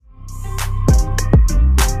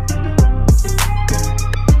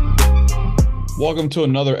Welcome to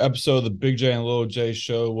another episode of the Big J and Little J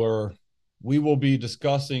show where we will be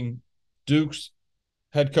discussing Duke's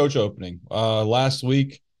head coach opening. Last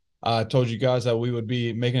week, I told you guys that we would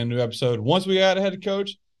be making a new episode once we had a head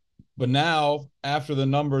coach. But now, after the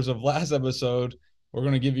numbers of last episode, we're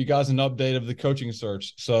going to give you guys an update of the coaching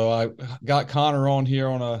search. So I got Connor on here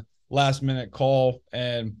on a last minute call,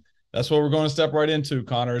 and that's what we're going to step right into,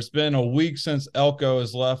 Connor. It's been a week since Elko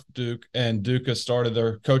has left Duke and Duke has started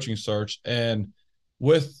their coaching search. And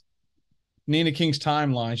with Nina King's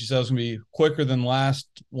timeline, she said it's going to be quicker than last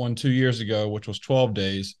one 2 years ago, which was 12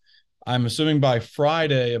 days. I'm assuming by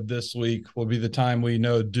Friday of this week will be the time we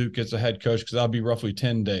know Duke gets a head coach, because that'll be roughly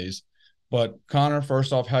 10 days. But Connor,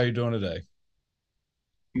 first off, how are you doing today?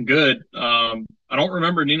 I'm good. I don't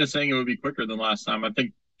remember Nina saying it would be quicker than last time. I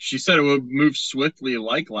think she said it would move swiftly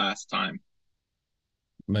like last time.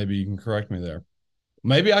 Maybe you can correct me there.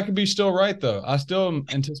 Maybe I could be still right, though. I still am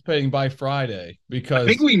anticipating by Friday I think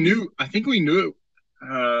because, we knew. I think we knew.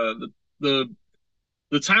 The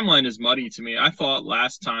the timeline is muddy to me. I thought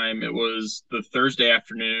last time it was the Thursday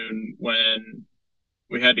afternoon when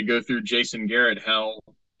we had to go through Jason Garrett hell,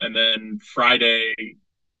 and then Friday,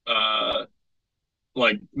 uh,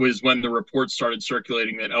 was when the reports started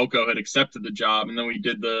circulating that Elko had accepted the job, and then we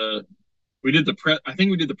did the press. I think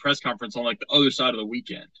we did the press conference on like the other side of the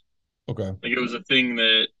weekend. okay. Like it was a thing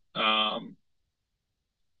that I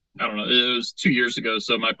don't know. It was 2 years ago,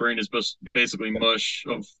 so my brain is basically mush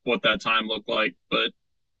of what that time looked like. But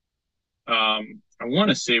I want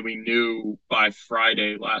to say we knew by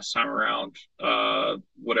Friday last time around,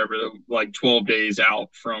 whatever, like 12 days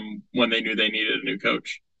out from when they knew they needed a new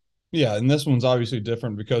coach. Yeah, and this one's obviously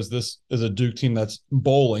different because this is a Duke team that's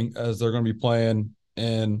bowling, as they're going to be playing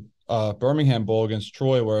in Birmingham Bowl against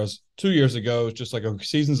Troy, whereas 2 years ago it's just like, a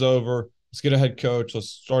season's over, let's get a head coach, let's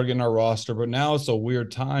start getting our roster. But now it's a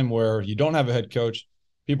weird time where you don't have a head coach.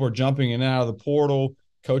 People are jumping in and out of the portal.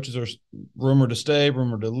 Coaches are rumored to stay,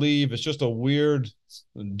 rumored to leave. It's just a weird.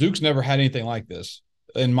 Duke's never had anything like this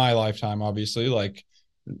in my lifetime, obviously. Like,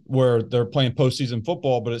 where they're playing postseason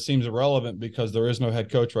football, but it seems irrelevant because there is no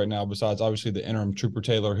head coach right now besides obviously the interim Trooper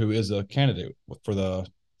Taylor, who is a candidate for the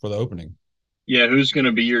opening. Yeah, who's going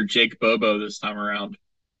to be your Jake Bobo this time around?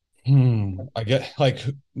 I get like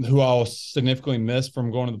who I'll significantly miss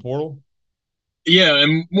from going to the portal. Yeah,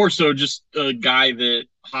 and more so just a guy that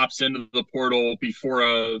hops into the portal before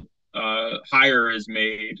a hire is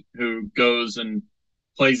made, who goes and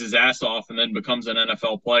plays his ass off and then becomes an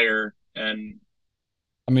NFL player. And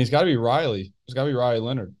I mean, it's got to be Riley. It's got to be Riley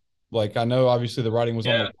Leonard. Like, I know obviously the writing was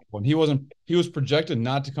on the yeah, wall, and he was projected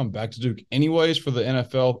not to come back to Duke anyways for the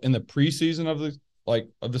NFL in the preseason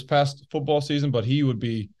of this past football season, but he would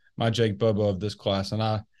be my Jake Bubba of this class, and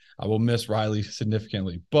I will miss Riley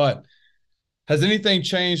significantly. But has anything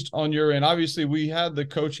changed on your end? Obviously, we had the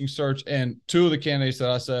coaching search and two of the candidates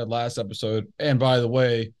that I said last episode. And by the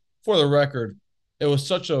way, for the record, it was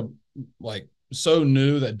such a like so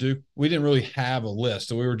new that Duke, we didn't really have a list.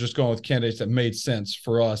 So we were just going with candidates that made sense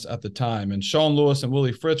for us at the time. And Sean Lewis and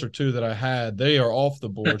Willie Fritz are two that I had. They are off the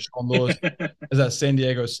board. Sean Lewis is at San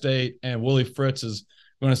Diego State, and Willie Fritz is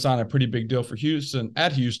going to sign a pretty big deal for Houston,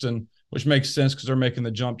 which makes sense because they're making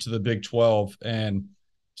the jump to the Big 12. And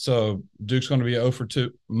so Duke's going to be 0 for 2.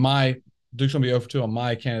 Duke's going to be 0 for 2 on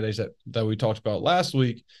my candidates that we talked about last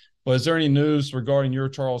week. But is there any news regarding your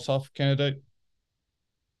Charles Huff candidate?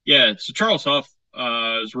 yeah. So Charles Huff,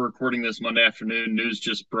 as we're recording this Monday afternoon, news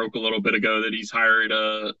just broke a little bit ago that he's hired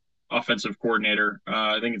a offensive coordinator.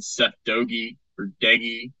 I think it's Seth Doege or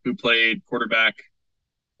Deggy, who played quarterback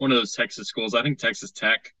one of those Texas schools. I think Texas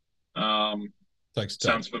Tech. Um, Texas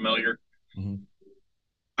Tech. Sounds familiar. Mm-hmm.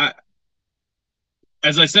 I,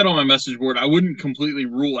 as I said on my message board, I wouldn't completely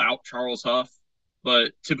rule out Charles Huff,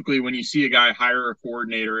 but typically when you see a guy hire a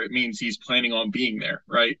coordinator, it means he's planning on being there,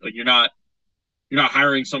 right? Like you're not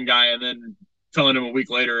hiring some guy and then telling him a week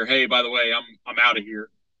later, hey, by the way, I'm out of here.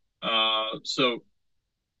 So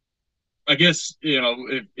I guess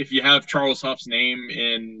if you have Charles Huff's name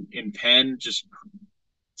in pen, just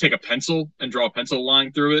take a pencil and draw a pencil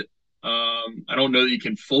line through it. I don't know that you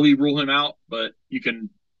can fully rule him out, but you can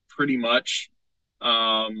pretty much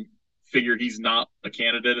um, figure he's not a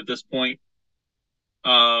candidate at this point.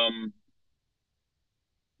 Um,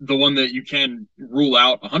 the one that you can rule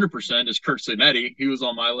out 100% is Kirk Cinetti. He was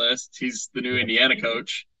on my list. He's the new Yeah. Indiana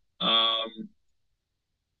coach. I'll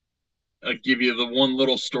give you the one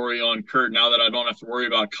little story on Kurt now that I don't have to worry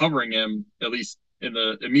about covering him, at least in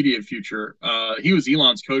the immediate future. He was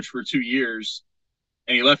Elon's coach for 2 years,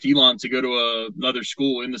 and he left Elon to go to another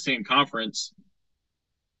school in the same conference.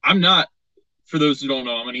 I'm not, for those who don't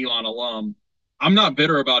know, I'm an Elon alum. I'm not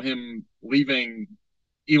bitter about him leaving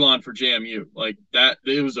Elon for JMU. Like that,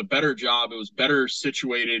 it was a better job. It was better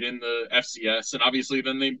situated in the FCS, and obviously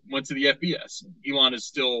then they went to the FBS. Elon is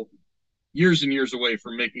still years and years away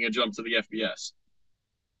from making a jump to the FBS.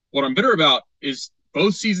 What I'm bitter about is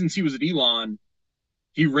both seasons he was at Elon,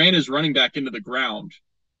 he ran his running back into the ground,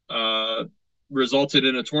 uh, resulted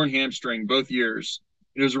in a torn hamstring both years.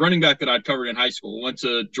 It was a running back that I'd covered in high school. Went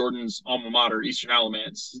to Jordan's alma mater, Eastern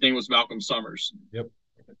Alamance. His name was Malcolm Summers. Yep.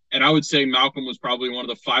 And I would say Malcolm was probably one of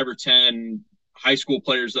the 5 or 10 high school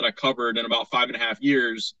players that I covered in about 5.5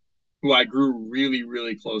 years who I grew really,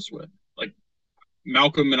 really close with. Like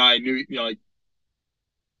Malcolm and I knew, like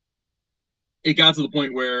it got to the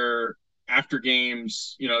point where after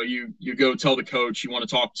games, you go tell the coach you want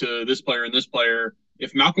to talk to this player and this player.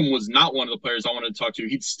 If Malcolm was not one of the players I wanted to talk to,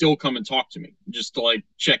 he'd still come and talk to me just to like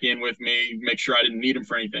check in with me, make sure I didn't need him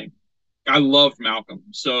for anything. I loved Malcolm.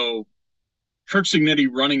 So Kirk Cignetti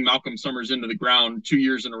running Malcolm Summers into the ground 2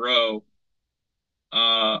 years in a row.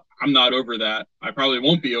 I'm not over that. I probably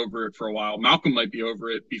won't be over it for a while. Malcolm might be over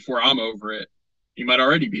it before I'm over it. He might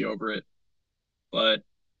already be over it. But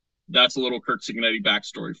that's a little Kirk Cignetti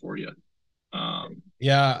backstory for you.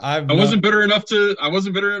 Yeah, I wasn't bitter enough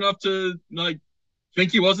to like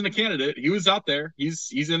think he wasn't a candidate. He was out there.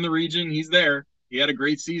 He's in the region. He's there. He had a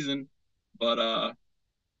great season, but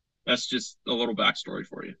that's just a little backstory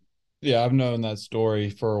for you. Yeah, I've known that story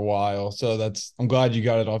for a while, so I'm glad you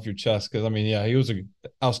got it off your chest because I mean, yeah, he was an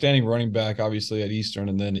outstanding running back, obviously at Eastern,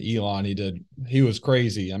 and then Elon, he was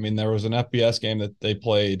crazy. I mean, there was an FBS game that they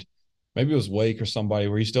played, maybe it was Wake or somebody,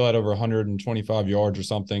 where he still had over 125 yards or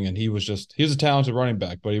something, and he was a talented running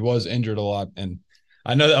back, but he was injured a lot, and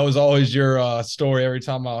I know that was always your story every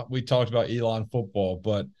time we talked about Elon football,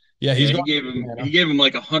 but. Yeah, he gave him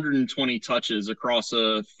like 120 touches across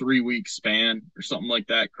a 3-week span or something like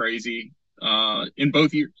that. Crazy. In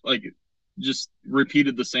both years, like just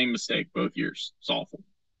repeated the same mistake both years. It's awful.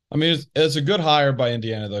 I mean, it's a good hire by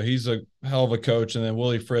Indiana though. He's a hell of a coach, and then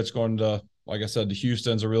Willie Fritz going to, like I said, to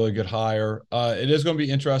Houston's a really good hire. It is going to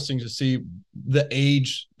be interesting to see the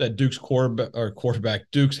age that Duke's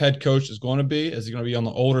Duke's head coach is going to be. Is he going to be on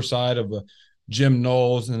the older side of Jim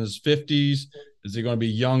Knowles in his 50s? Is he going to be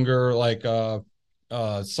younger, like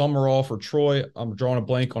Summerall for Troy? I'm drawing a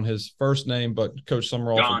blank on his first name, but Coach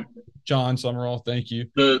Summerall, John Summerall. Thank you.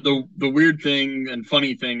 The weird thing and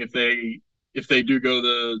funny thing, if they do go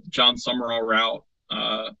the John Summerall route,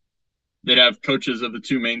 they'd have coaches of the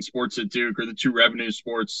 2 main sports at Duke, or the 2 revenue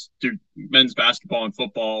sports. Duke men's basketball and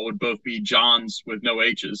football would both be Johns with no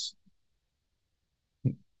H's.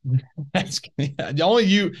 That's only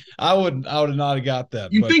you. I would not have got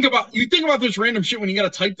that. You think about this random shit when you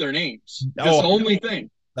got to type their names. That's the only thing.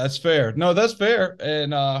 That's fair. No, that's fair.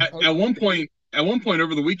 And at one point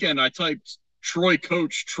over the weekend, I typed Troy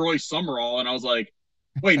coach Troy Summerall, and I was like,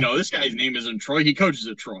 wait, no, this guy's name isn't Troy. He coaches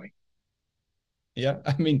at Troy. Yeah,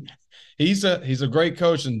 I mean, he's a great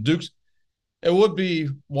coach, and Duke's. It would be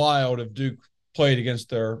wild if Duke played against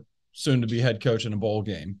their soon-to-be head coach in a bowl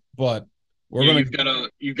game, but. You've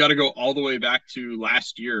got to go all the way back to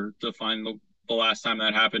last year to find the last time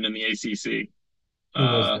that happened in the ACC.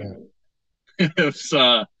 It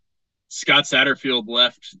was Scott Satterfield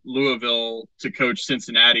left Louisville to coach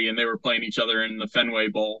Cincinnati, and they were playing each other in the Fenway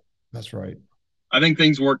Bowl. That's right. I think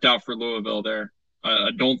things worked out for Louisville there. I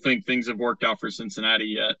don't think things have worked out for Cincinnati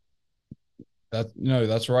yet.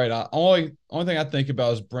 That's right. Only thing I think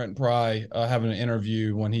about is Brent Pry having an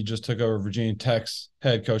interview when he just took over Virginia Tech's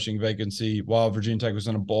head coaching vacancy while Virginia Tech was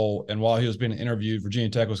in a bowl, and while he was being interviewed, Virginia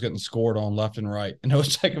Tech was getting scored on left and right, and it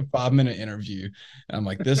was like a 5-minute interview. And I'm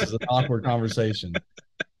like, this is an awkward conversation.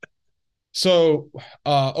 So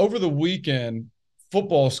over the weekend,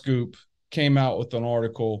 Football Scoop came out with an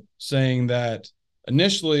article saying that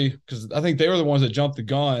initially, because I think they were the ones that jumped the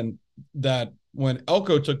gun, that when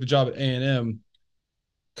Elko took the job at A&M,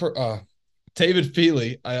 David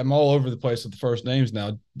Feely, I'm all over the place with the first names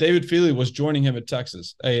now. David Feely was joining him at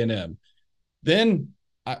Texas A&M. Then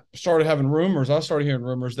I started hearing rumors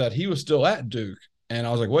that he was still at Duke. And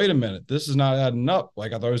I was like, wait a minute, this is not adding up.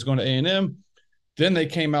 Like I thought he was going to A&M. Then they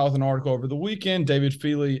came out with an article over the weekend. David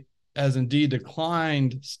Feely has indeed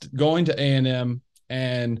declined going to A&M,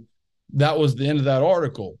 and that was the end of that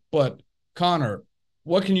article. But Connor,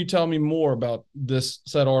 what can you tell me more about this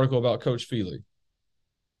said article about Coach Feely?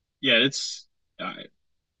 Yeah,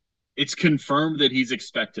 it's confirmed that he's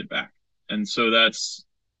expected back, and so that's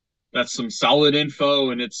some solid info,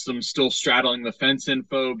 and it's some still straddling the fence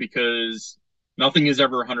info, because nothing is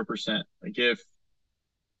ever 100%. Like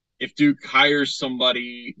if Duke hires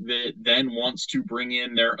somebody that then wants to bring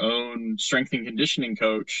in their own strength and conditioning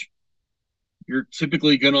coach, you're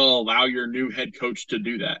typically going to allow your new head coach to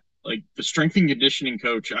do that. Like the strength and conditioning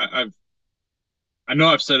coach, I know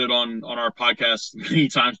I've said it on our podcast many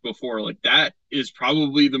times before. Like that is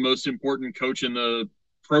probably the most important coach in the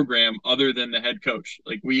program, other than the head coach.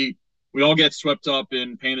 Like we all get swept up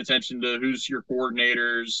in paying attention to who's your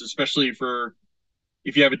coordinators, especially for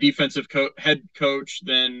if you have a defensive head coach,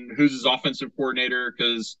 then who's his offensive coordinator?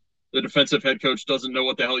 Because the defensive head coach doesn't know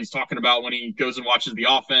what the hell he's talking about when he goes and watches the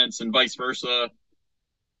offense, and vice versa.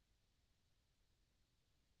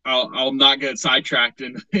 I'll not get sidetracked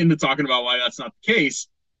into talking about why that's not the case,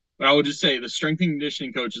 but I would just say the strength and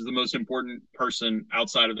conditioning coach is the most important person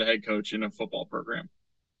outside of the head coach in a football program.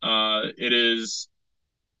 It is,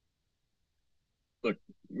 look,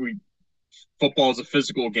 football is a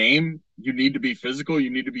physical game. You need to be physical. You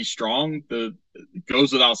need to be strong. It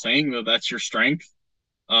goes without saying that that's your strength.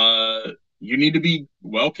 You need to be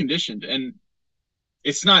well conditioned, and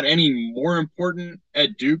it's not any more important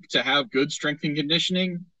at Duke to have good strength and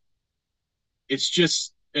conditioning. It's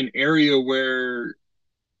just an area where,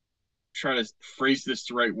 try to phrase this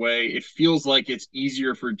the right way, it feels like it's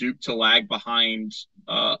easier for Duke to lag behind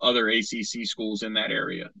other ACC schools in that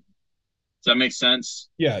area. Does that make sense?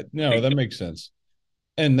 Yeah, no, that makes sense.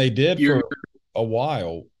 And they did for a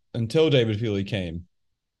while until David Feely came.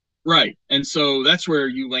 Right. And so that's where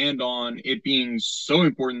you land on it being so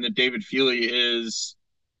important that David Feely is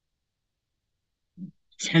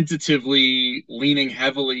tentatively leaning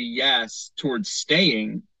heavily, yes, towards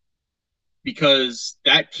staying, because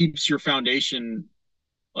that keeps your foundation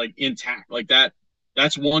like intact. Like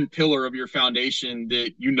that's one pillar of your foundation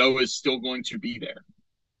that you know is still going to be there.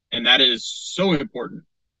 And that is so important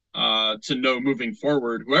to know moving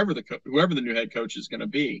forward, whoever the new head coach is going to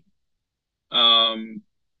be.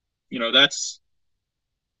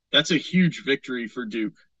 That's a huge victory for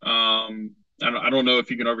Duke. I don't know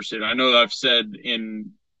if you can overstate it. I know I've said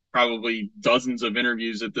in probably dozens of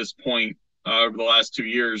interviews at this point over the last 2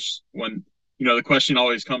 years, when the question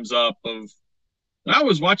always comes up of, I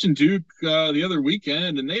was watching Duke the other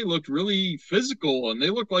weekend, and they looked really physical, and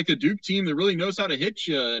they look like a Duke team that really knows how to hit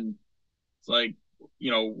you. And it's like,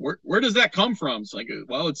 where does that come from? It's like,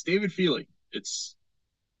 well, it's David Feely. It's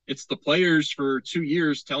the players for 2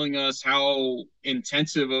 years telling us how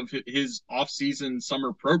intensive of his off-season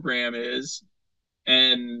summer program is,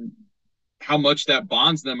 and how much that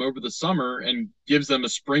bonds them over the summer and gives them a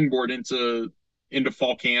springboard into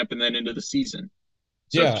fall camp and then into the season.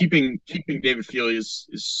 So yeah, keeping David Feely is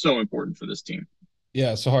so important for this team.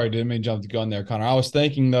 Yeah, sorry, didn't mean to jump the gun there, Connor. I was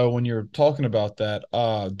thinking, though, when you're talking about that,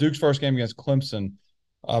 Duke's first game against Clemson,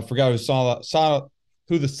 I forgot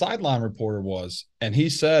who the sideline reporter was, and he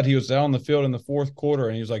said he was out on the field in the fourth quarter,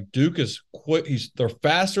 and he was like, Duke is quick. They're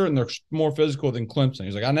faster and they're more physical than Clemson.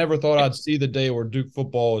 He's like, I never thought I'd see the day where Duke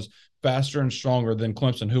football is faster and stronger than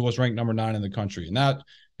Clemson, who was ranked number 9 in the country. And that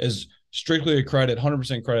is strictly a credit,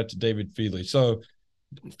 100% credit to David Feely. So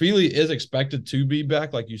Feely is expected to be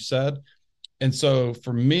back, like you said. And so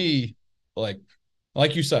for me, like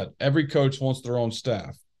you said, every coach wants their own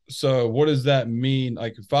staff. So what does that mean?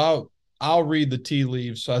 Like if I'll read the tea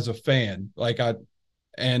leaves as a fan,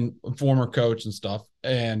 and a former coach and stuff.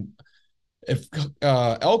 And if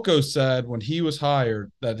Elko said when he was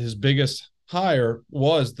hired that his biggest hire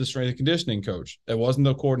was the strength and conditioning coach, it wasn't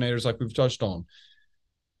the coordinators like we've touched on.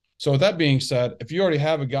 So with that being said, if you already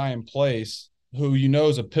have a guy in place who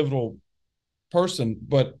is a pivotal person,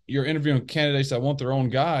 but you're interviewing candidates that want their own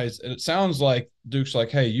guys, and it sounds like Duke's like,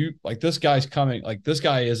 hey, this guy's coming, like this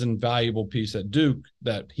guy is an invaluable piece at Duke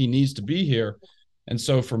that he needs to be here. And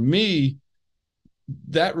so for me,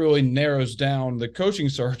 that really narrows down the coaching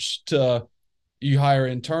search to you hire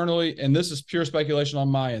internally. And this is pure speculation on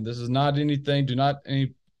my end. This is not anything. Do not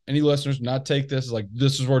any listeners do not take this like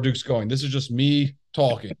this is where Duke's going. This is just me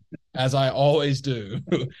talking as I always do.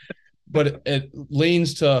 But it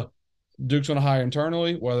leans to Duke's going to hire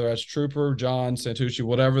internally, whether that's Trooper, John, Santucci,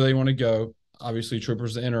 whatever they want to go. Obviously,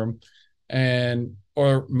 Trooper's the interim,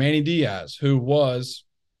 or Manny Diaz, who was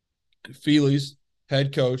Feely's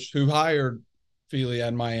head coach, who hired Feely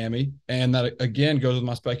at Miami, and that again goes with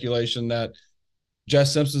my speculation that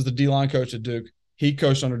Jess Simpson's the D-line coach at Duke. He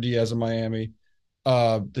coached under Diaz in Miami.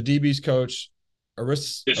 The DB's coach,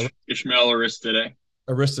 Ishmael Aristide.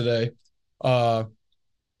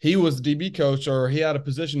 He was the DB coach, or he had a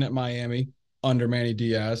position at Miami under Manny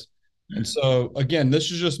Diaz. And so, again,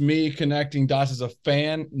 this is just me connecting dots as a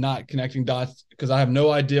fan, not connecting dots because I have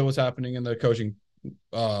no idea what's happening in the coaching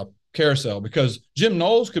carousel, because Jim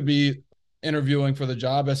Knowles could be interviewing for the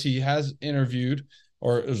job, as he has interviewed,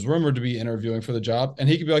 or is rumored to be interviewing for the job. And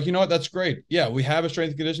he could be like, you know what, that's great. Yeah, we have a strength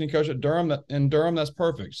and conditioning coach at Durham in Durham. That's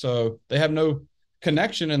perfect. So they have no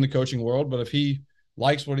connection in the coaching world, but if he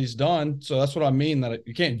likes what he's done, so that's what I mean, that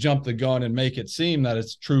you can't jump the gun and make it seem that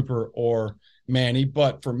it's Trooper or Manny.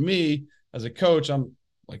 But for me as a coach, I'm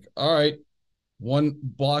like, all right, one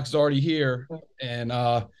block's already here. And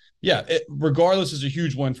yeah, regardless, is a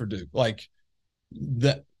huge win for Duke. Like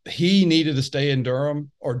that he needed to stay in Durham,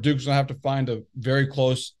 or Duke's gonna have to find a very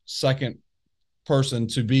close second person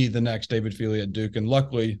to be the next David Feely at Duke. And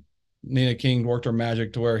luckily, Nina King worked her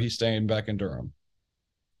magic to where he's staying back in Durham.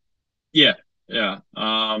 Yeah, yeah.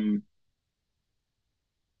 That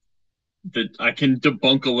I can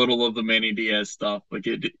debunk a little of the Manny Diaz stuff. Like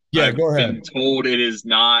Yeah, I've go ahead. been told it is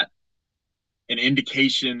not an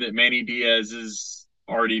indication that Manny Diaz has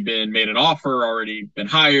already been made an offer, already been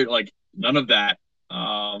hired. Like none of that.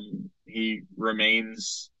 He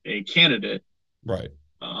remains a candidate. Right.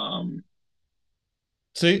 Um,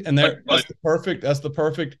 See, and but that's the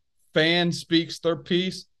perfect fan speaks their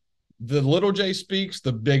piece. The little J speaks,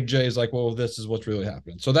 the big J is like, well, this is what's really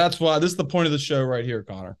happening. So that's why this is the point of the show right here,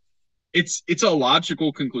 Connor. it's a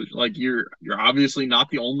logical conclusion. Like you're obviously not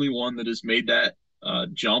the only one that has made that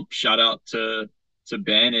jump. Shout out to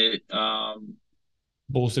Ben at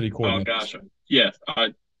Bull City oh coordinator. gosh, yeah.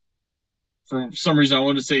 For some reason, I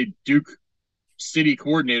wanted to say Duke City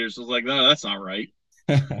coordinators. I was like, no, that's not right.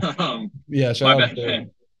 Yeah, My shout out bad, to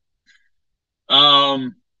Ben.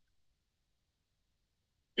 Um,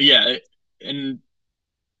 yeah, and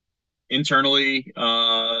internally,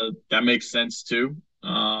 that makes sense too.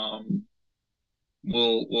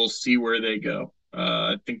 We'll see where they go.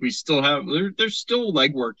 I think we still have there's still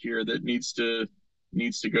legwork here that needs to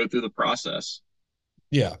go through the process.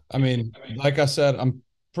 yeah. I mean, like I said, I'm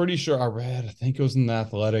pretty sure I read, I think it was in the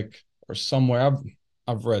Athletic or somewhere.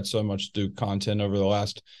 I've read so much Duke content over the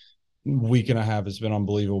last week and a half. It's been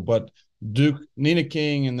unbelievable. But Duke, Nina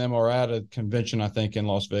King, and them are at a convention, I think, in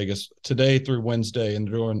Las Vegas today through Wednesday, and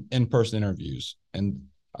doing in-person interviews. And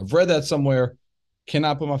I've read that somewhere.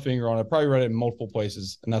 Cannot put my finger on it. I probably read it in multiple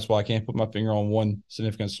places, and that's why I can't put my finger on one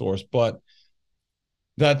significant source. But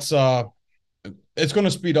that's it's going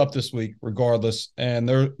to speed up this week regardless, and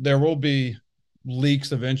there will be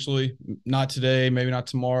leaks eventually, not today, maybe not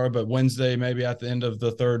tomorrow, but Wednesday, maybe at the end of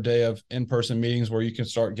the third day of in-person meetings, where you can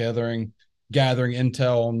start gathering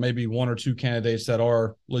intel on maybe one or two candidates that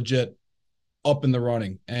are legit up in the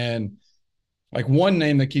running. And like one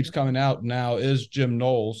name that keeps coming out now is Jim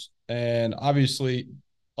Knowles, and obviously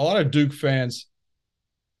a lot of Duke fans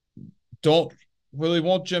don't really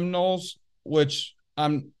want Jim Knowles, which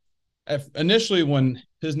I'm initially, when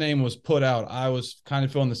his name was put out, I was kind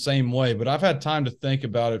of feeling the same way, but I've had time to think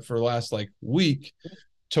about it for the last like week,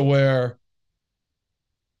 to where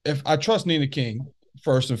if I trust Nina King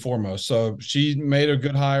first and foremost. So she made a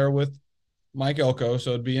good hire with Mike Elko.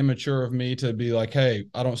 So it'd be immature of me to be like, hey,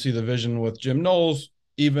 I don't see the vision with Jim Knowles,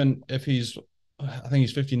 even if I think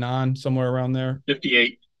he's 59, somewhere around there.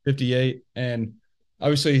 58. 58. And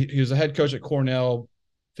obviously he was a head coach at Cornell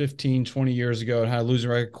 15, 20 years ago and had a losing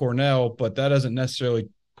record at Cornell, but that doesn't necessarily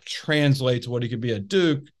translate to what he could be at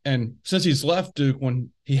Duke. And since he's left Duke,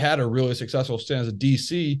 when he had a really successful stint as a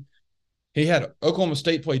DC, he had Oklahoma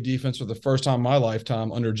State play defense for the first time in my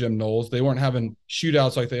lifetime under Jim Knowles. They weren't having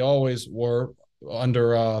shootouts like they always were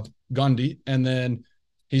under Gundy. And then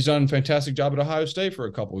he's done a fantastic job at Ohio State for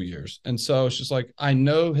a couple of years. And so it's just like, I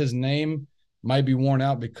know his name might be worn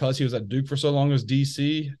out because he was at Duke for so long as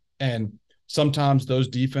DC, and sometimes those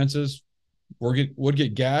defenses would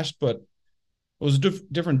get gashed, but it was a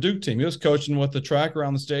different Duke team. He was coaching with the track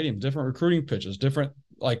around the stadium, different recruiting pitches, different,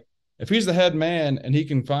 like, if he's the head man and he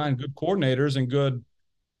can find good coordinators and good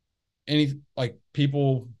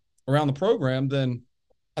people around the program, then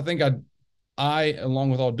I think I along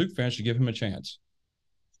with all Duke fans should give him a chance.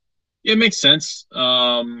 It makes sense.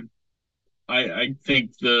 I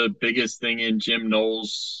think the biggest thing in Jim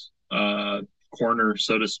Knowles' corner,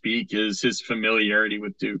 so to speak, is his familiarity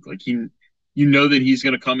with Duke. Like you know that he's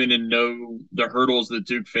going to come in and know the hurdles that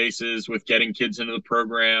Duke faces with getting kids into the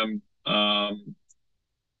program.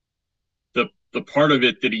 The part of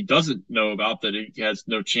it that he doesn't know about, that he has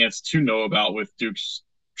no chance to know about with Duke's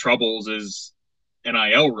troubles, is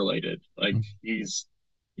NIL related. Like he's,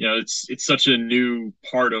 it's such a new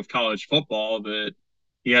part of college football that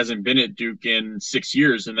he hasn't been at Duke in 6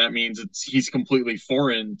 years, and that means he's completely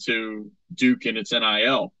foreign to Duke and its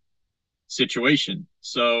NIL situation.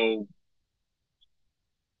 So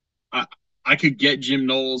I could get Jim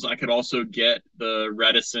Knowles. I could also get the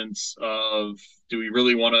reticence of, do we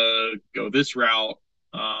really want to go this route?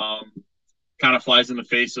 kind of flies in the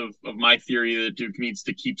face of my theory that Duke needs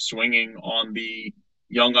to keep swinging on the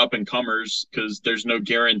young up and comers, because there's no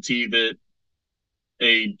guarantee that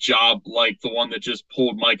a job like the one that just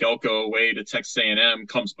pulled Mike Elko away to Texas A&M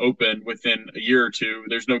comes open within a year or two.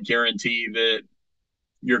 There's no guarantee that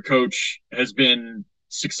your coach has been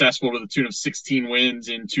successful to the tune of 16 wins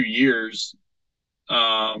in 2 years.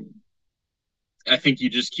 I think you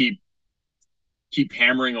just keep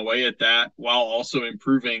hammering away at that while also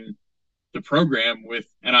improving the program with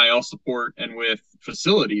NIL support and with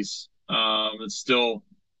facilities. It's still,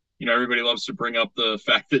 everybody loves to bring up the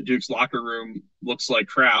fact that Duke's locker room looks like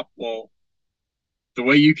crap. Well, the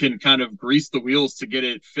way you can kind of grease the wheels to get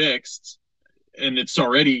it fixed, and it's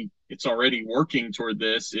already working toward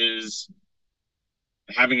this, is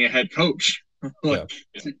having a head coach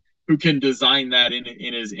who can design that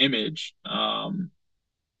in his image. A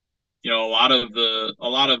lot of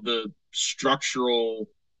the structural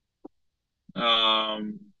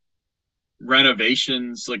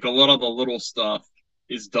renovations, like a lot of the little stuff,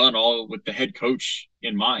 is done all with the head coach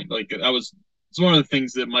in mind. Like it's one of the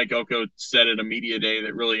things that Mike Elko said at a media day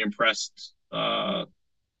that really impressed,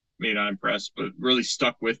 maybe not impressed, but really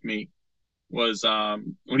stuck with me, was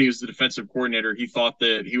when he was the defensive coordinator, he thought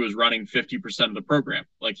that he was running 50% of the program.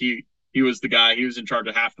 Like he was the guy, he was in charge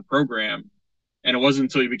of half the program. And it wasn't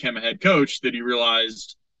until he became a head coach that he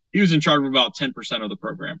realized he was in charge of about 10% of the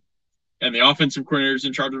program. And the offensive coordinator is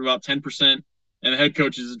in charge of about 10%, and the head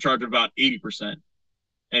coach is in charge of about 80%.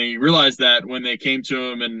 And he realized that when they came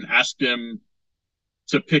to him and asked him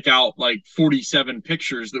to pick out like 47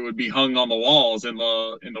 pictures that would be hung on the walls in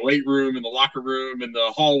the weight room, in the locker room, in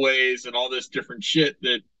the hallways, and all this different shit,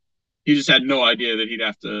 that he just had no idea that he'd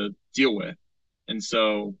have to deal with. And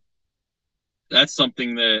so that's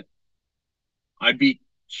something that I'd be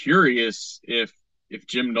curious if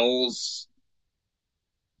Jim Knowles,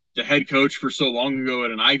 the head coach for so long ago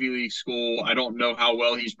at an Ivy League school, I don't know how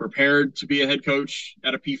well he's prepared to be a head coach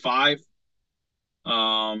at a P5.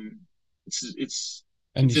 And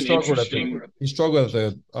he struggled at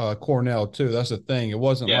the Cornell too. That's the thing. It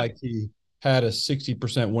wasn't like he had a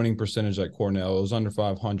 60% winning percentage at Cornell. It was under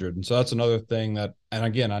 500. And so that's another thing that, and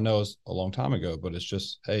again, I know it's a long time ago, but it's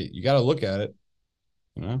just, hey, you got to look at it,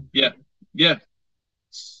 Yeah.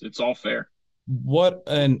 It's all fair.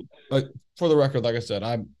 And for the record, like I said,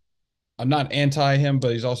 I'm not anti him,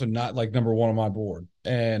 but he's also not like number one on my board.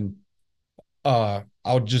 And I'll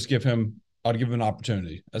give him an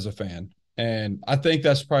opportunity as a fan. And I think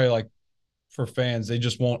that's probably like, for fans, they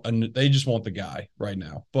just want the guy right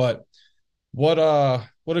now. But what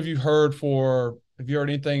have you heard have you heard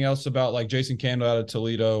anything else about like Jason Candle out of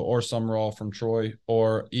Toledo, or Summerall from Troy,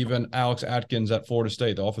 or even Alex Atkins at Florida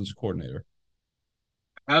State, the offensive coordinator?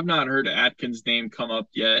 I have not heard Atkins' name come up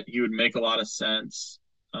yet. He would make a lot of sense.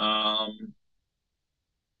 I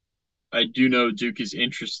do know Duke is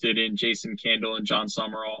interested in Jason Candle and John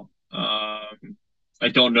Summerall. I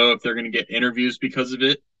don't know if they're going to get interviews because of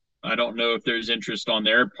it. I don't know if there's interest on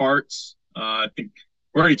their parts. I think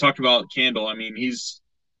we already talked about Candle. I mean, he's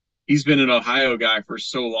been an Ohio guy for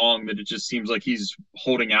so long that it just seems like he's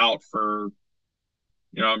holding out for,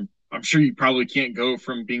 I'm sure you probably can't go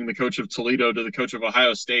from being the coach of Toledo to the coach of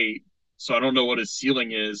Ohio State. So I don't know what his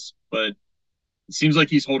ceiling is, but it seems like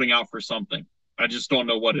he's holding out for something. I just don't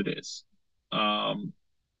know what it is.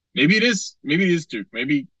 Maybe it is Duke.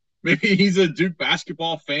 Maybe he's a Duke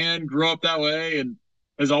basketball fan, grew up that way, and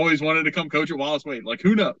has always wanted to come coach at Wallace Wade. Like,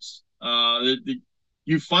 who knows?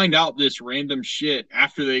 You find out this random shit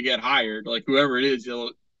after they get hired. Like, whoever it is,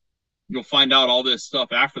 you'll find out all this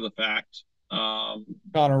stuff after the fact.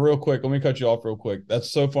 Connor, real quick, let me cut you off real quick.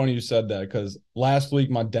 That's so funny you said that, because last week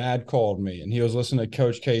my dad called me and he was listening to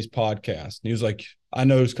Coach K's podcast. And he was like, I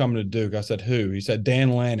know who's coming to Duke. I said, who? He said,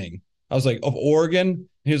 Dan Lanning. I was like, of Oregon?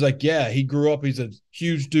 He was like, yeah, he grew up. He's a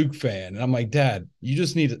huge Duke fan. And I'm like, Dad, you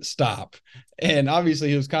just need to stop. And obviously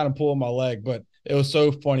he was kind of pulling my leg, but it was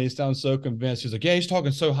so funny. He sounds so convinced. He's like, yeah, he's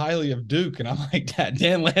talking so highly of Duke. And I'm like, Dad,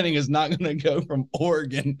 Dan Lanning is not going to go from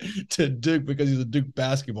Oregon to Duke because he's a Duke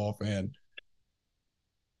basketball fan.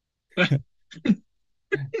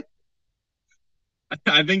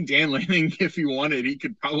 I think Dan Lanning, if he wanted, he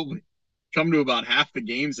could probably come to about half the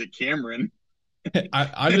games at Cameron.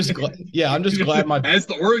 I'm just glad. Yeah, I'm just glad as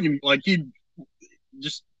the Oregon, like, he'd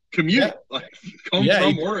just commute,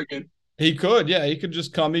 from Oregon. He could, he could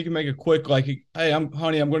just come. He can make a quick, like, hey, I'm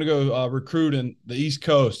going to go recruit in the East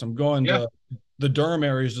Coast. I'm going to the Durham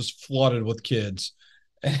area is just flooded with kids.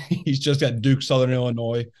 He's just got Duke, Southern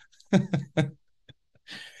Illinois.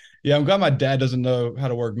 Yeah, I'm glad my dad doesn't know how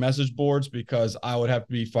to work message boards, because I would have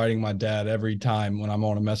to be fighting my dad every time when I'm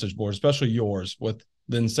on a message board, especially yours with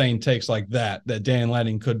the insane takes like that Dan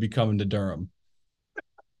Lanning could be coming to Durham.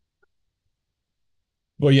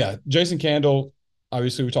 But yeah, Jason Candle,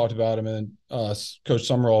 obviously we talked about him, and Coach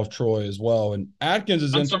Summerall of Troy as well. And Atkins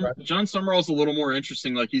is interesting. John Summerall's a little more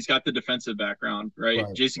interesting. Like, he's got the defensive background, right?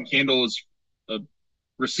 Jason Candle is a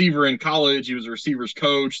receiver in college. He was a receivers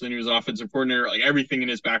coach. Then he was an offensive coordinator. Like, everything in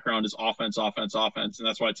his background is offense. And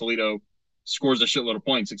that's why Toledo scores a shitload of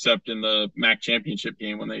points, except in the MAC championship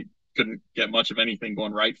game when they couldn't get much of anything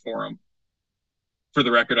going right for him. For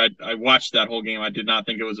the record, I watched that whole game. I did not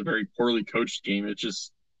think it was a very poorly coached game. It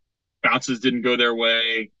just, bounces didn't go their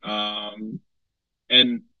way.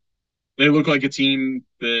 And they look like a team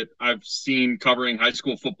that I've seen covering high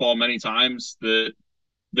school football many times, that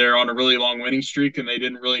they're on a really long winning streak, and they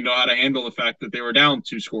didn't really know how to handle the fact that they were down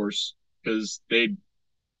 2 scores because they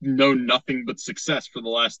know nothing but success for the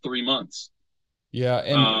last 3 months. Yeah,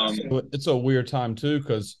 and it's a weird time too,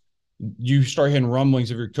 because you start hearing rumblings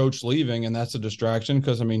of your coach leaving, and that's a distraction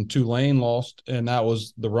because, I mean, Tulane lost, and that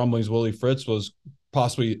was the rumblings. Willie Fritz was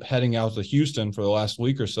possibly heading out to Houston for the last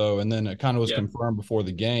week or so, and then it kind of was confirmed before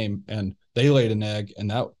the game, and they laid an egg, and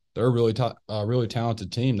that they're a really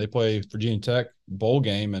talented team. They play Virginia Tech bowl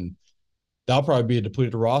game, and that'll probably be a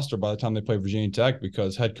depleted roster by the time they play Virginia Tech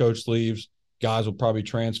because head coach leaves, guys will probably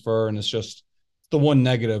transfer, and it's just the one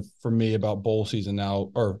negative for me about bowl season now,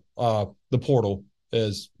 or the portal,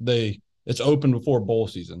 is it's open before bowl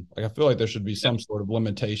season. Like, I feel like there should be some sort of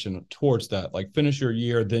limitation towards that. Like, finish your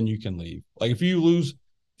year, then you can leave. Like, if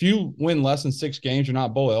you win less than 6 games, you're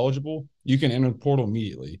not bowl eligible, you can enter the portal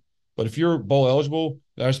immediately. But if you're bowl eligible,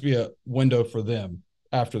 there should be a window for them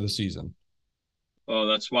after the season. Well,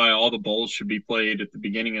 that's why all the bowls should be played at the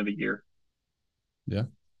beginning of the year. Yeah.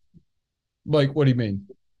 Like, what do you mean?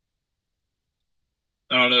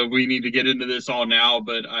 I don't know. We need to get into this all now,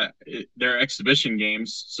 but they're exhibition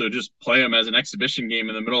games. So just play them as an exhibition game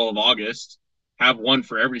in the middle of August. Have one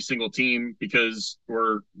for every single team, because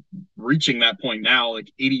we're reaching that point now.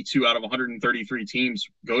 Like, 82 out of 133 teams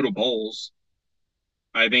go to bowls.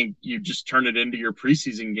 I think you just turn it into your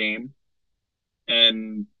preseason game.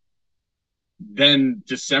 And then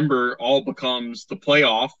December all becomes the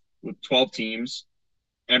playoff with 12 teams.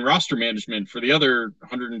 And roster management for the other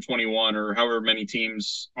 121 or however many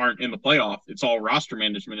teams aren't in the playoff. It's all roster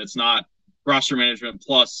management. It's not roster management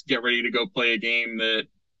plus get ready to go play a game that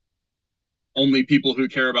only people who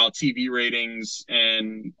care about TV ratings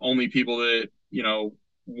and only people that,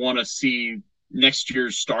 want to see next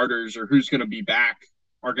year's starters or who's going to be back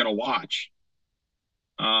are going to watch.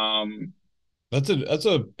 That's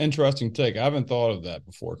a interesting take. I haven't thought of that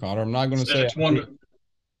before, Connor. I'm not going to say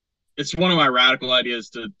it's one of my radical ideas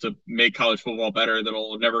to make college football better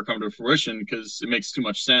that'll never come to fruition because it makes too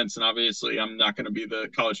much sense. And obviously I'm not going to be the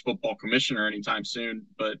college football commissioner anytime soon,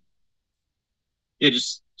 but yeah,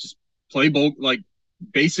 just play bowl, like,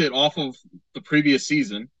 base it off of the previous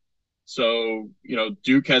season. So,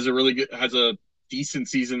 Duke has a decent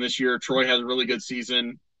season this year. Troy has a really good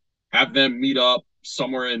season. Have them meet up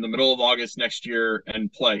somewhere in the middle of August next year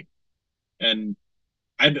and play. And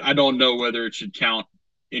I don't know whether it should count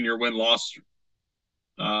in your win-loss.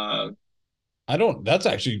 I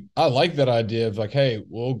like that idea of, like, hey,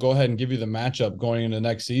 we'll go ahead and give you the matchup going into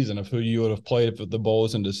next season of who you would have played if the bowl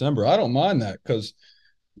was in December. I don't mind that because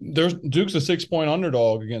Duke's a 6-point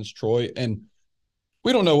underdog against Troy, and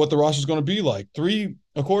we don't know what the roster is going to be like.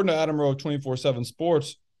 According to Adam Rowe of 24/7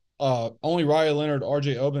 Sports, only Riley Leonard,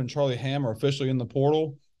 R.J. Oben, and Charlie Ham are officially in the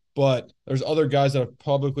portal. But there's other guys that have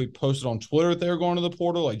publicly posted on Twitter that they're going to the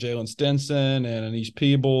portal, like Jalen Stinson and Anish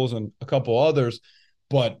Peebles and a couple others.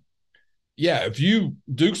 But yeah,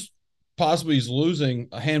 Duke's possibly is losing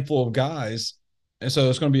a handful of guys, and so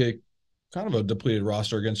it's going to be a kind of a depleted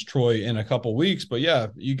roster against Troy in a couple weeks. But yeah,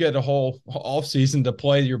 you get a whole off season to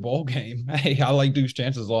play your bowl game. Hey, I like Duke's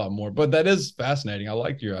chances a lot more. But that is fascinating. I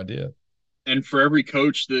like your idea. And for every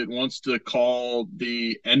coach that wants to call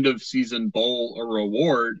the end of season bowl a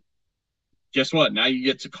reward, guess what? Now you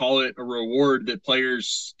get to call it a reward that players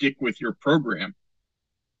stick with your program.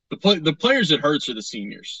 The players it hurts are the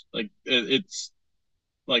seniors. Like, it's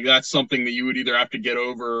like that's something that you would either have to get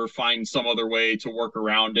over or find some other way to work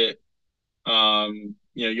around it.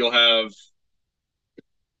 You'll have,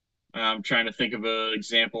 I'm trying to think of an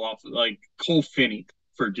example off, like Cole Finney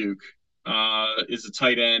for Duke. Is a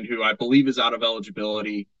tight end who I believe is out of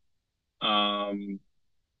eligibility.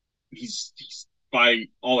 He's by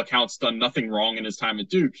all accounts done nothing wrong in his time at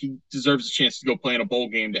Duke. He deserves a chance to go play in a bowl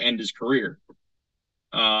game to end his career.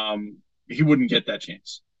 He wouldn't get that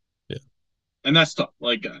chance. Yeah, and that's tough.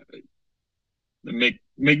 Like, make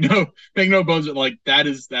no bones. Like, that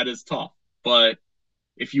is tough. But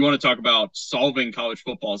if you want to talk about solving college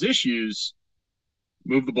football's issues,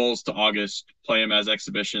 move the bowls to August, play them as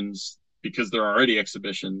exhibitions because they're already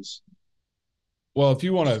exhibitions. Well, if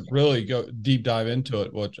you want to really go deep dive into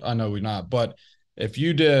it, which I know we're not, but if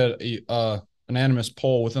you did anonymous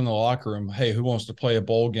poll within the locker room, hey, who wants to play a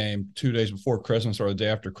bowl game 2 days before Christmas or the day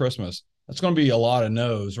after Christmas? That's going to be a lot of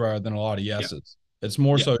no's rather than a lot of Yeah. yeses. It's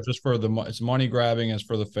more Yeah. so just for it's money grabbing. It's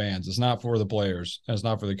for the fans. It's not for the players. And it's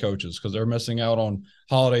not for the coaches because they're missing out on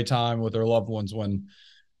holiday time with their loved ones when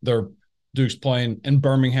they're Duke's playing in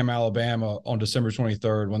Birmingham, Alabama on December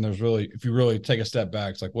 23rd. When there's really, if you really take a step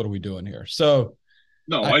back, it's like, what are we doing here? So,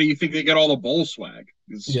 No, why do you think they get all the bowl swag?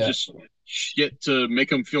 It's yeah, just shit to make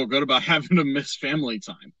them feel good about having to miss family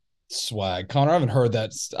time. swag. Connor, I haven't heard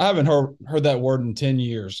that. I haven't heard that word in 10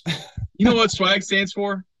 years. You know what swag stands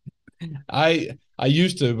for? I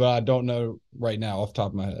used to, but I don't know right now off the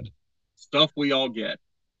top of my head. Stuff we all get.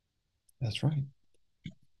 That's right.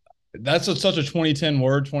 That's such a 2010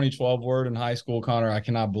 word, 2012 word in high school, Connor. I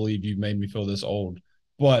cannot believe you've made me feel this old.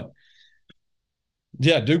 But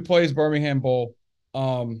yeah, Duke plays Birmingham Bowl.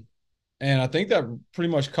 And I think that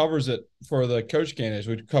pretty much covers it for the coach candidates.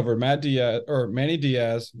 We covered Manny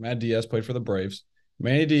Diaz. Matt Diaz played for the Braves.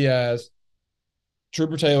 Manny Diaz,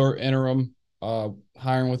 Trooper Taylor, interim,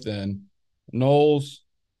 hiring within. Knowles,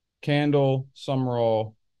 Candle,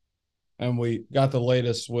 Summerall, and we got the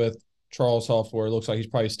latest with Charles Huff, where it looks like he's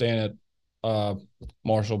probably staying at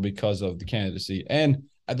Marshall because of the candidacy. And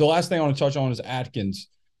the last thing I want to touch on is Atkins.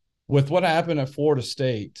 With what happened at Florida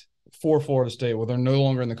State, where they're no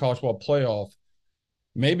longer in the college football playoff,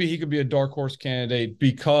 maybe he could be a dark horse candidate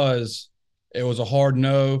because it was a hard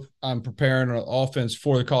no. I'm preparing an offense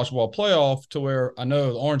for the college football playoff to where I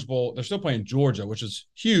know the Orange Bowl, they're still playing Georgia, which is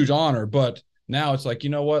huge honor. But now it's like, you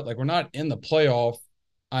know what? Like, we're not in the playoff.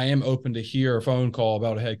 I am open to hear a phone call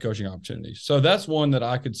about a head coaching opportunity. So that's one that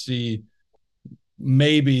I could see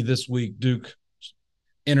maybe this week Duke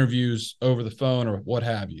interviews over the phone or what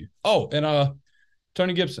have you. Oh, and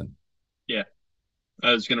Tony Gibson. Yeah.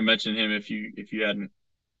 I was gonna mention him if you hadn't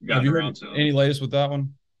Have gotten you around heard to him. any latest with that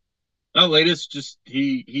one? Not latest, just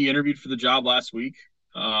he interviewed for the job last week.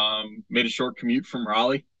 Made a short commute from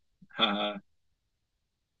Raleigh. It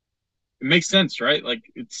makes sense, right? Like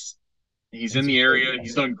he's in the area.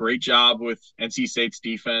 He's done a great job with NC State's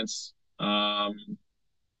defense.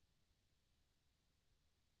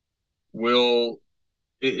 Will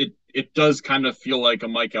it does kind of feel like a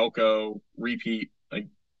Mike Elko repeat, like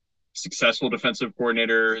successful defensive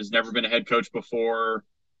coordinator, has never been a head coach before.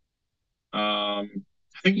 I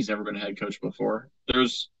think he's never been a head coach before. I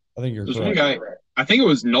think you're There's correct. one guy, I think it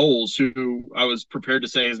was Knowles, who I was prepared to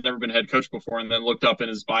say has never been a head coach before, and then looked up in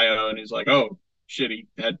his bio and he's like, oh shit, he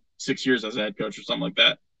had 6 years as a head coach or something like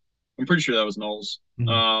that. I'm pretty sure that was Knowles.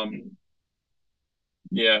 Mhm.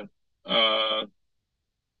 Yeah.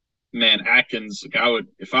 Man, Atkins, like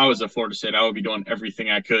if I was at Florida State, I would be doing everything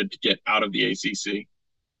I could to get out of the ACC.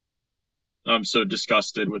 I'm so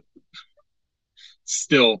disgusted with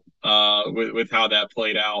still with how that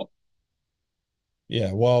played out.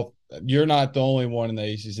 Yeah, well, you're not the only one in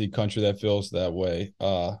the ACC country that feels that way.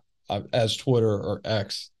 As Twitter or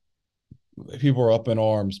X, people are up in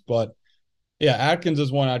arms. But yeah, Atkins is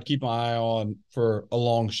one I'd keep my eye on for a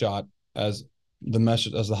long shot as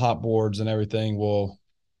the hot boards and everything will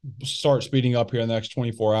start speeding up here in the next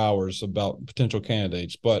 24 hours about potential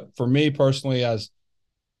candidates. But for me personally, as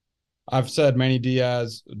I've said, Manny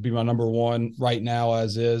Diaz would be my number one right now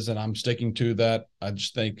as is, and I'm sticking to that. I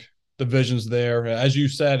just think the vision's there. As you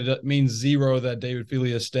said, it means zero that David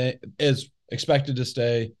Feely is expected to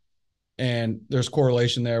stay, and there's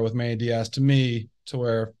correlation there with Manny Diaz to me to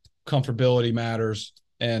where comfortability matters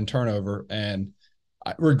and turnover. And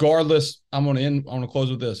regardless, I'm going to close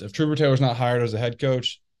with this. If Trooper Taylor's not hired as a head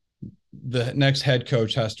coach, the next head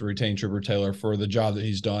coach has to retain Trooper Taylor for the job that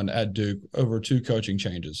he's done at Duke over 2 coaching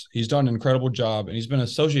changes. He's done an incredible job, and he's been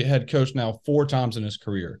associate head coach now 4 times in his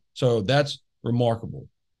career. So that's remarkable.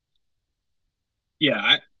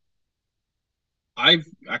 Yeah, I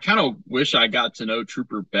kind of wish I got to know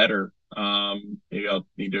Trooper better. Maybe I'll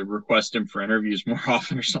need to request him for interviews more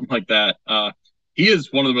often or something like that. He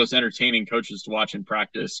is one of the most entertaining coaches to watch in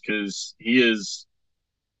practice because he is.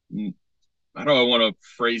 How do I want to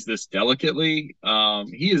phrase this delicately?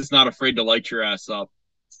 He is not afraid to light your ass up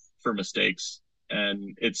for mistakes,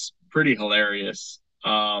 and it's pretty hilarious.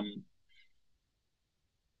 There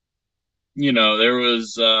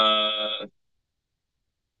was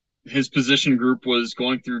his position group was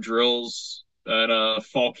going through drills at a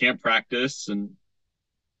fall camp practice, and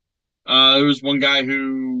there was one guy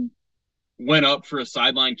who went up for a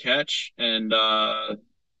sideline catch, and I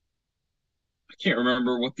can't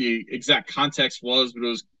remember what the exact context was, but it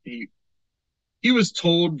was he was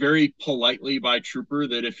told very politely by Trooper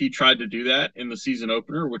that if he tried to do that in the season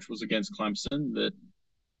opener, which was against Clemson, that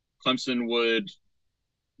Clemson would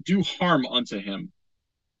do harm unto him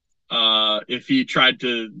if he tried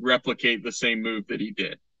to replicate the same move that he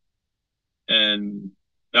did. And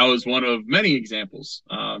that was one of many examples.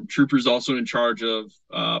 Trooper's also in charge of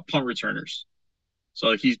punt returners. So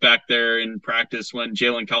like, he's back there in practice when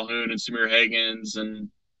Jalen Calhoun and Samir Hagans and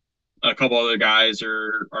a couple other guys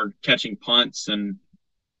are catching punts, and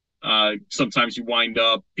sometimes you wind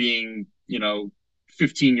up being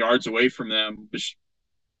 15 yards away from them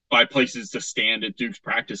by places to stand at Duke's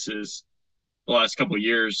practices the last couple of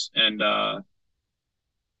years. And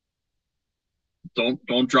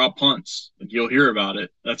don't drop punts. You'll hear about it.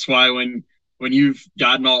 That's why when you've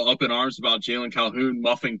gotten all up in arms about Jalen Calhoun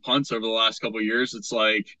muffing punts over the last couple of years, it's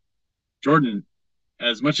like, Jordan,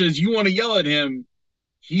 as much as you want to yell at him,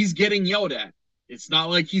 he's getting yelled at. It's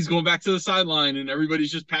not like he's going back to the sideline and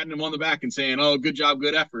everybody's just patting him on the back and saying, "Oh, good job,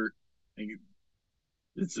 good effort."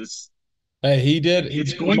 It's just, hey, he did.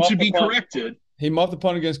 It's going to be corrected. He muffed the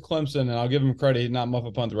punt against Clemson, and I'll give him credit. He did not muff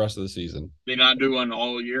a punt the rest of the season. They not do one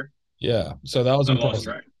all year. Yeah, so that was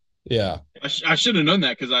impressive. Yeah, I should have known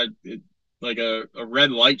that because like a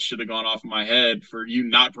red light should have gone off in my head for you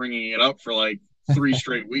not bringing it up for like 3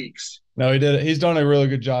 straight weeks. No, he did. He's done a really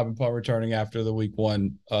good job in punt returning after the week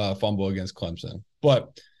 1 fumble against Clemson.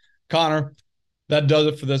 But Connor, that does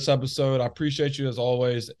it for this episode. I appreciate you as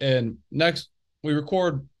always. And next, we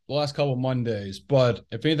record the last couple of Mondays, but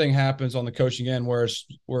if anything happens on the coaching end where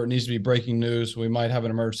it needs to be breaking news, we might have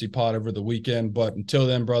an emergency pod over the weekend. But until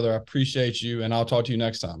then, brother, I appreciate you, and I'll talk to you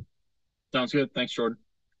next time. Sounds good. Thanks, Jordan.